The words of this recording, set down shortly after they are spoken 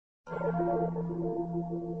Sons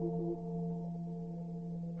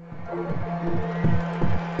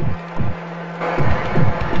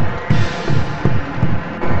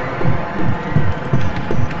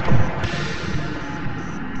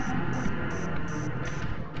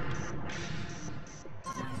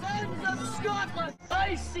of Scotland,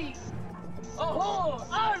 I see a whole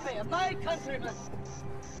army of my countrymen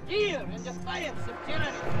here in defiance of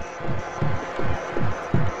tyranny.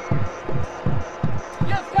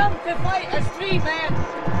 You've come to fight as free men.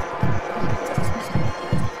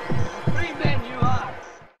 Free men you are.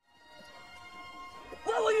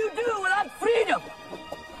 What will you do without freedom?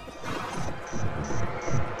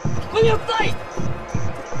 Will you fight?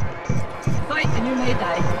 Fight and you may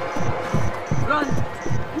die. Run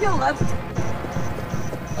and you'll live.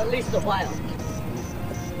 At least a while.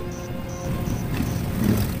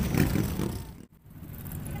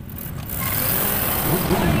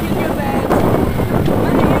 Lying in your beds,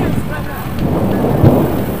 many years from now,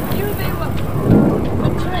 you may will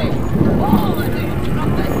betray all the days from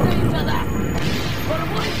this day to that. For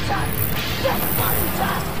one chance, just one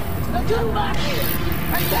chance, to come back here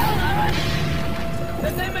and tell the rest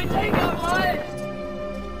that they may take our lives,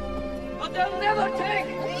 but they'll never take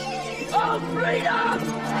our freedom!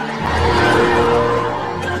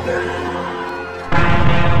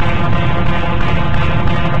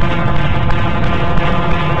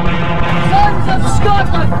 Sons of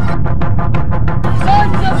Scotland!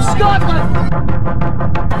 Sons of Scotland!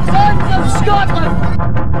 Sons of Scotland!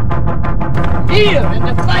 Here in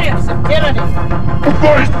defiance of tyranny!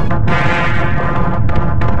 Fight!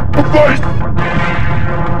 Fight!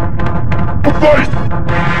 Fight!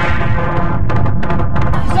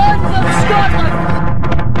 Sons of Scotland!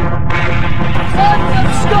 Sons of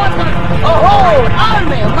Scotland! A whole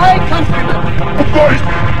army of my countrymen! Fight!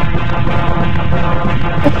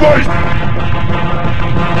 Fight!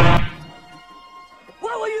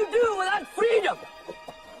 What will you do without freedom?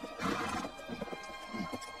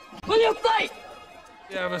 Will you fight?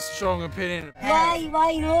 You have a strong opinion.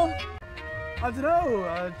 Why no? I don't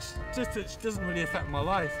know, it doesn't really affect my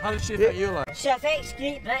life. How does she affect your life? She affects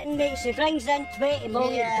Great Britain, mate. She brings in £20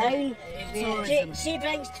 million. She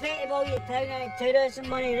brings £20 million in tourism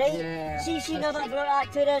money, right? Yeah. She never brought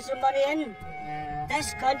that tourism money in.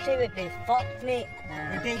 This country would be fucked, mate.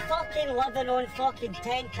 We'd be fucking living on fucking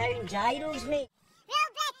 £10 gyros, mate.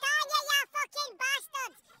 Rule Britannia, you fucking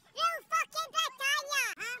bastards! Rule fucking Britannia!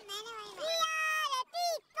 We are the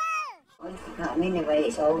people! I mean, the way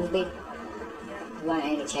it's always been. We want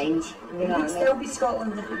any change. You know what I mean? Still be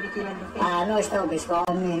Scotland if it became independent. I know it's still be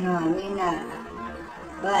Scotland, you know what I mean?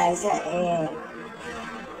 What is it?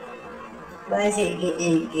 What is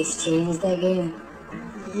it gets changed again?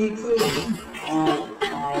 UK.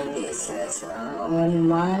 It's on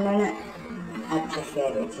one, innit? I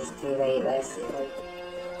prefer it just to like this.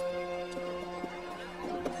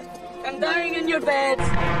 And dying in your beds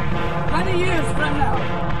many years from now.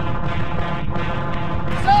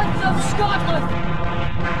 Sons of Scotland!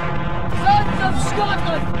 Sons of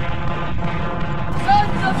Scotland!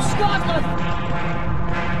 Sons of Scotland!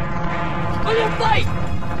 Will you fight?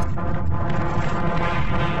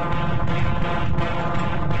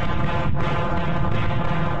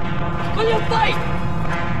 Will you fight?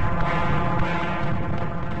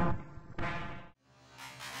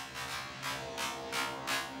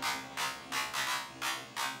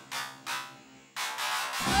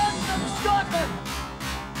 Sons of Scotland!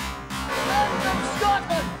 Sons of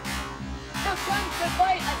Scotland! You've come to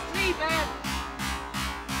fight as free men!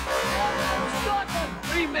 Sons of Scotland!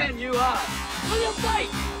 Free men you are! Will you fight?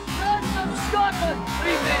 Sons of Scotland!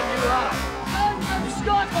 Free men you are! Sons of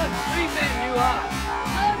Scotland! Free men you are!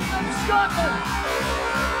 Sons of Scotland!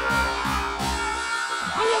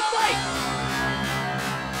 Will you fight?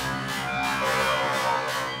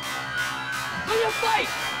 Will you fight?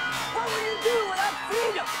 What will you do without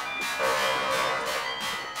freedom?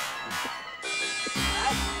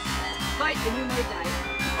 Fight and you may die.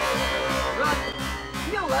 Run,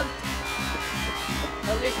 you'll live.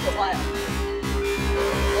 At least a while.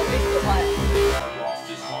 At least a while.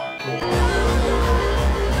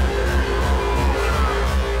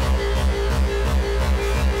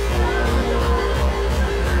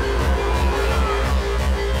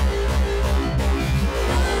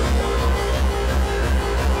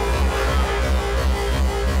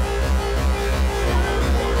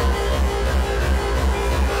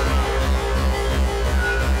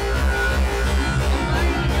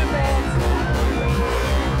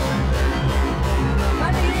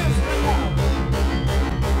 Many years from now,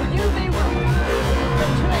 will you be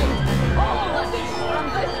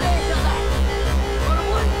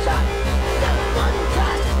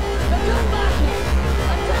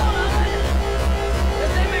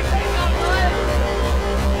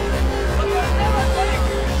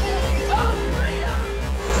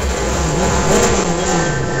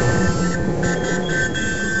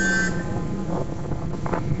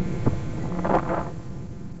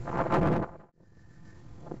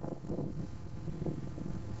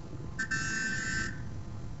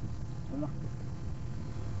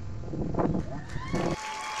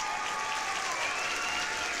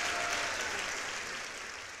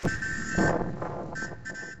You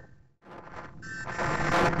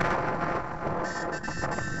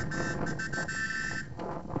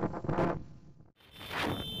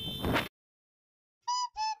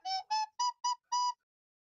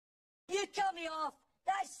tell me off!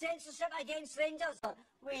 That's censorship against Rangers!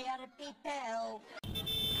 We are the people!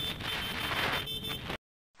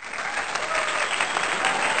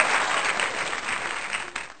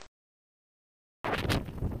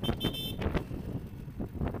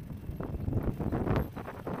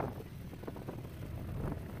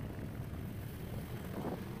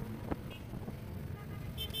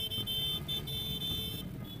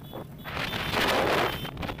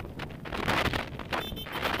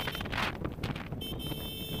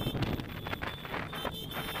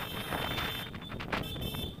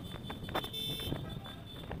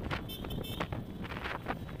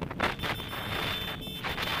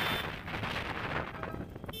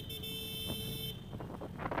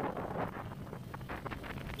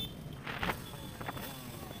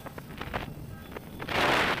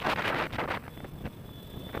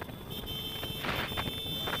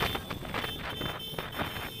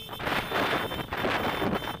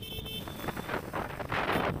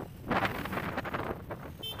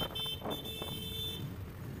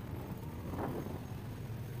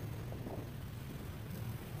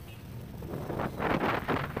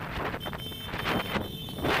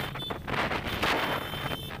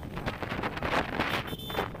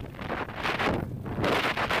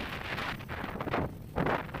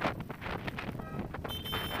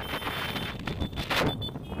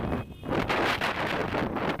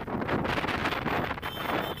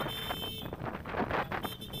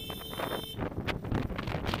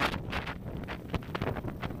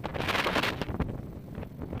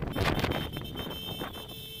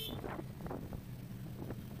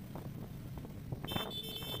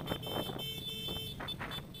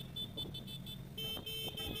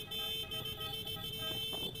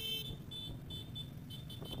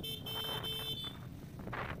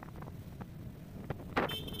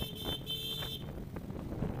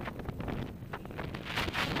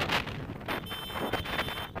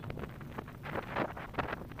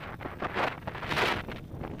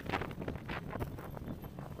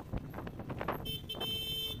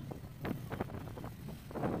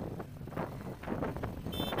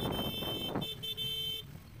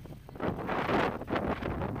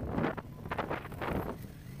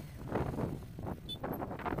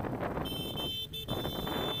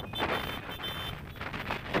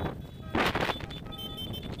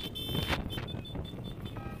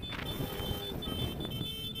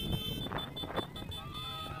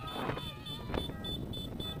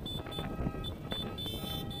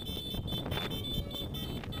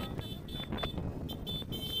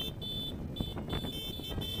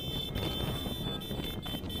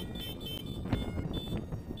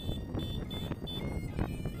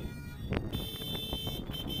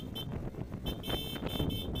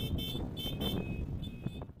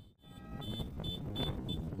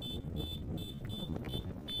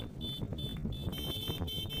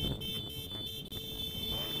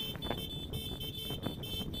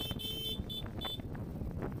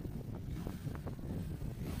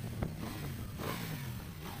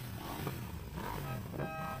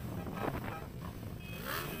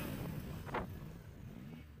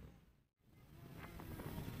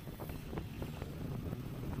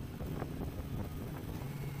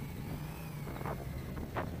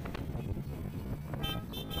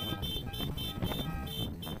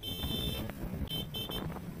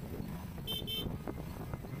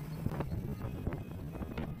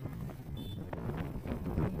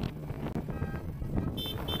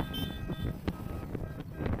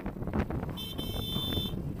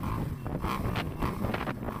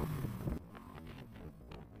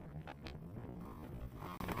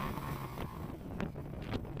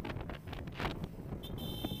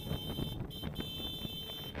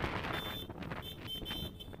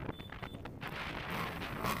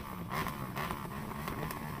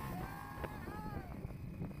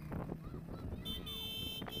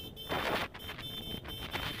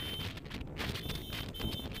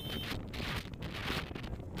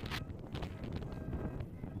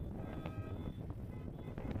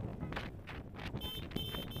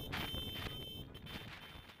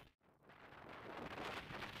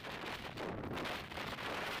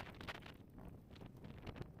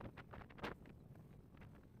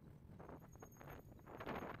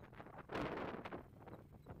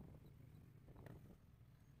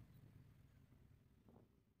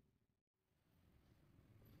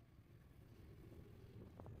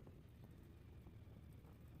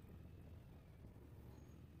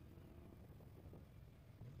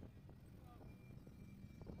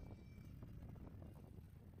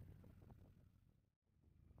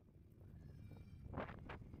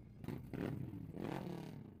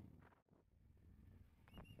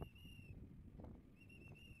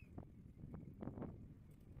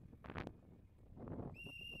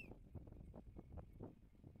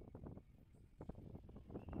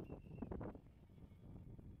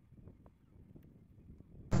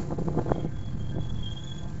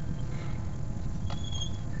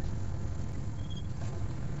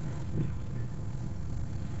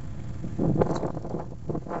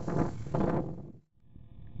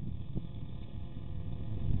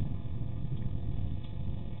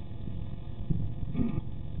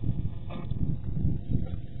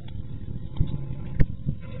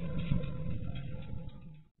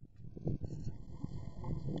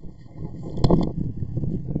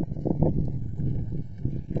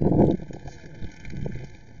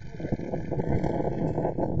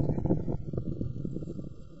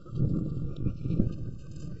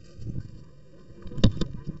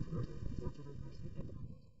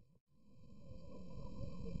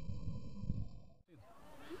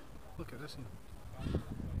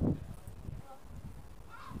 nothing.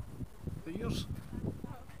 The ears.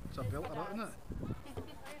 It's a belter, that, isn't it?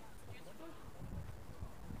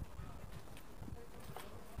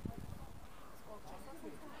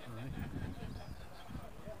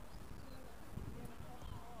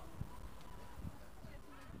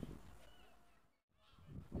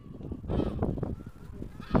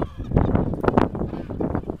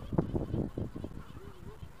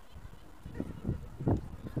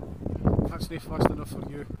 That's not fast enough for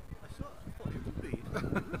you. I thought it would be. I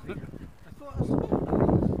thought I saw it.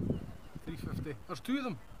 350. There's two of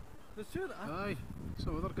them. There's two of them. Aye.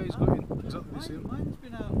 Some other guy's got in exactly the same. Mine's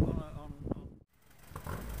been out on